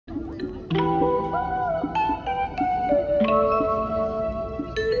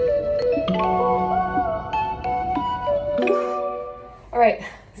right,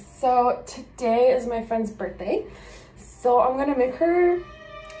 so today is my friend's birthday, so I'm gonna make her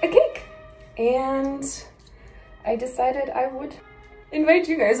a cake, and I decided I would invite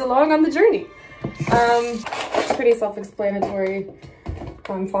you guys along on the journey. It's pretty self-explanatory.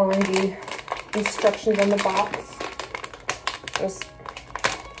 I'm following the instructions on the box.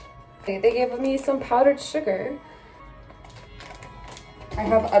 They gave me some powdered sugar. I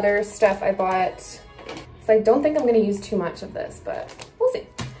have other stuff I bought, so I don't think I'm gonna use too much of this, but we'll see.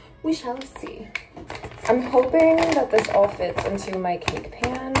 We shall see. I'm hoping that this all fits into my cake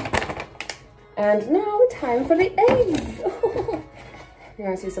pan. And now time for the eggs. You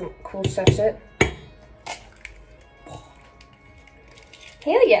wanna see some cool chef shit?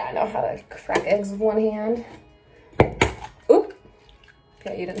 Hell yeah, I know how to crack eggs with one hand. Oop.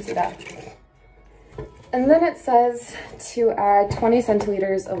 Okay, you didn't see that. And then it says to add 20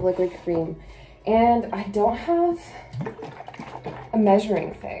 centiliters of liquid cream. And I don't have a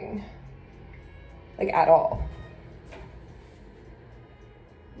measuring thing, like at all.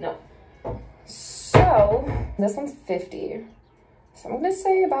 No. So this one's 50. So I'm gonna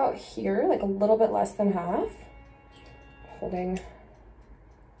say about here, like a little bit less than half. Holding.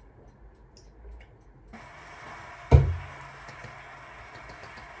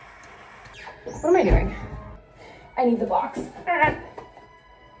 What am I doing? I need the box.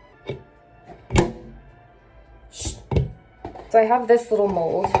 So I have this little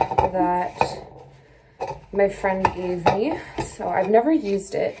mold that my friend gave me. So I've never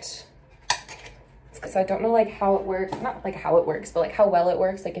used it. It's because I don't know like how it works. Not like how it works, but like how well it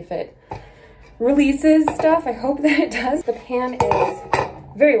works. Like if it releases stuff, I hope that it does. The pan is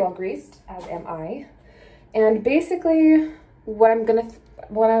very well greased, as am I. And basically what I'm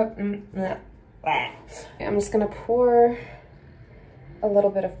just gonna pour a little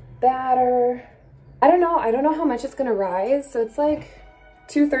bit of batter. I don't know how much it's gonna rise, so it's like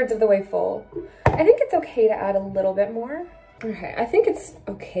 2/3 of the way full. I think it's okay to add a little bit more. Okay, I think it's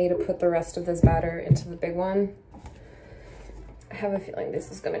okay to put the rest of this batter into the big one. I have a feeling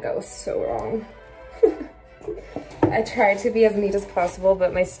this is gonna go so wrong. I tried to be as neat as possible,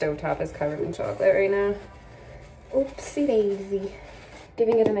 but my stovetop is covered in chocolate right now. Oopsie daisy.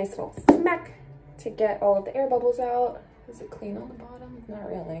 Giving it a nice little smack to get all of the air bubbles out. Is it clean on the bottom? Not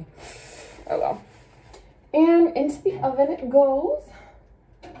really. Oh well. And into the oven it goes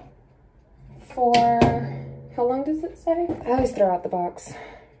for, how long does it say? I always throw out the box.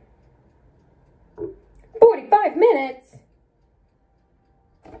 45 minutes!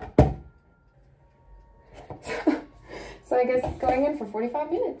 So I guess it's going in for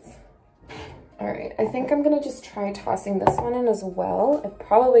 45 minutes. All right, I think I'm gonna just try tossing this one in as well. It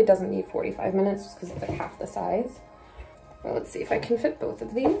probably doesn't need 45 minutes just because it's like half the size. Well, let's see if I can fit both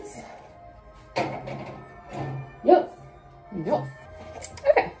of these. Yes, yes.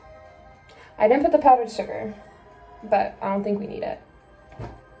 Okay, I didn't put the powdered sugar, but I don't think we need it.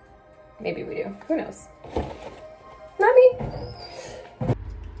 Maybe we do, who knows? Not me.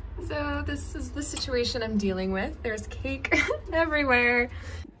 So this is the situation I'm dealing with. There's cake everywhere.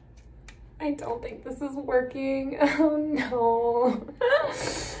 I don't think this is working. Oh no.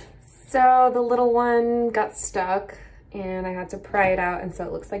 So the little one got stuck and I had to pry it out, and so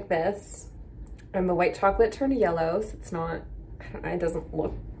it looks like this. And the white chocolate turned yellow, so it's not, it doesn't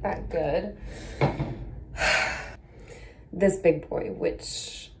look that good. This big boy,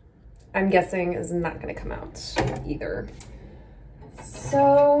 which I'm guessing is not gonna come out either.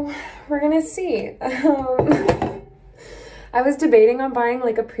 So we're gonna see. I was debating on buying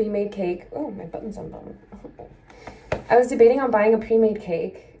like a pre-made cake. Oh, my button's unbuttoned. I was debating on buying a pre-made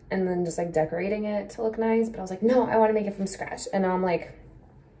cake and then just like decorating it to look nice, but I was like, no, I want to make it from scratch. And now I'm like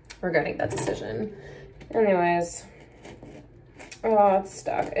regretting that decision. Anyways, oh, it's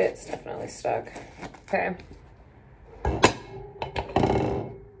stuck. It's definitely stuck. Okay.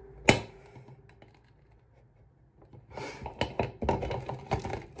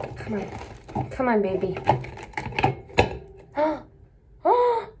 Come on. Come on, baby.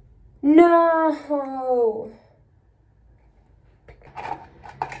 No!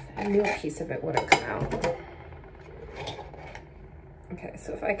 I knew a piece of it would have come out. Okay,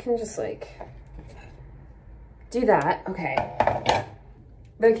 so if I can just like do that, okay.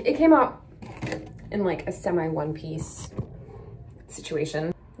 Like it came out in like a semi one-piece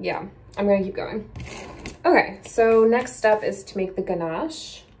situation. Yeah, I'm gonna keep going. Okay, so next step is to make the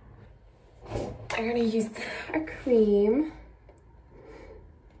ganache. I'm gonna use a cream.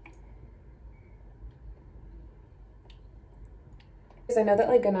 I know that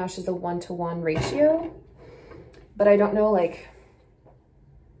like ganache is a 1-to-1 ratio, but I don't know like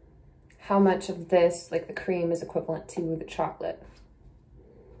how much of this, like the cream, is equivalent to the chocolate.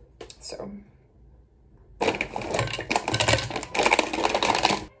 So.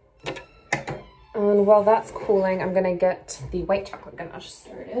 And while that's cooling, I'm gonna get the white chocolate ganache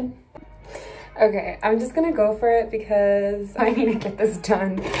started. Okay, I'm just gonna go for it because I need to get this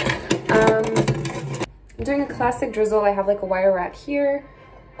done. I'm doing a classic drizzle. I have like a wire rat here.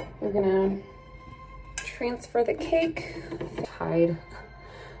 We're gonna transfer the cake. Hide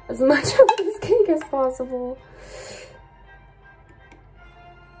as much of this cake as possible.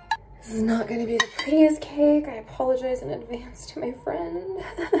 This is not gonna be the prettiest cake. I apologize in advance to my friend.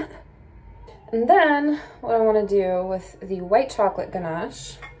 And then what I wanna do with the white chocolate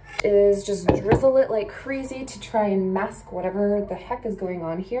ganache is just drizzle it like crazy to try and mask whatever the heck is going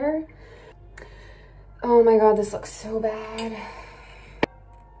on here. Oh my God, this looks so bad.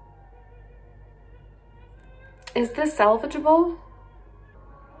 Is this salvageable?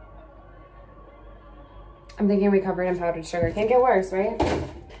 I'm thinking we cover it in powdered sugar. Can't get worse, right?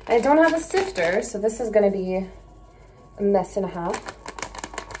 I don't have a sifter, so this is gonna be a mess and a half.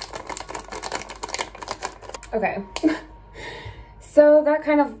 Okay. So that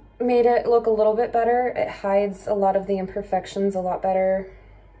kind of made it look a little bit better. It hides a lot of the imperfections a lot better.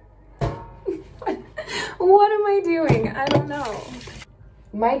 What am I doing? I don't know.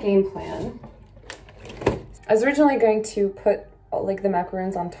 My game plan, I was originally going to put like the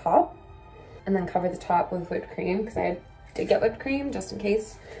macaroons on top and then cover the top with whipped cream because I did get whipped cream just in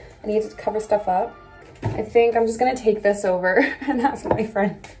case I needed to cover stuff up. I think I'm just gonna take this over and ask my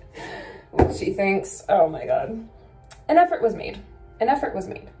friend what she thinks. Oh my God. An effort was made. An effort was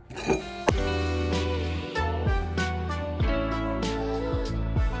made.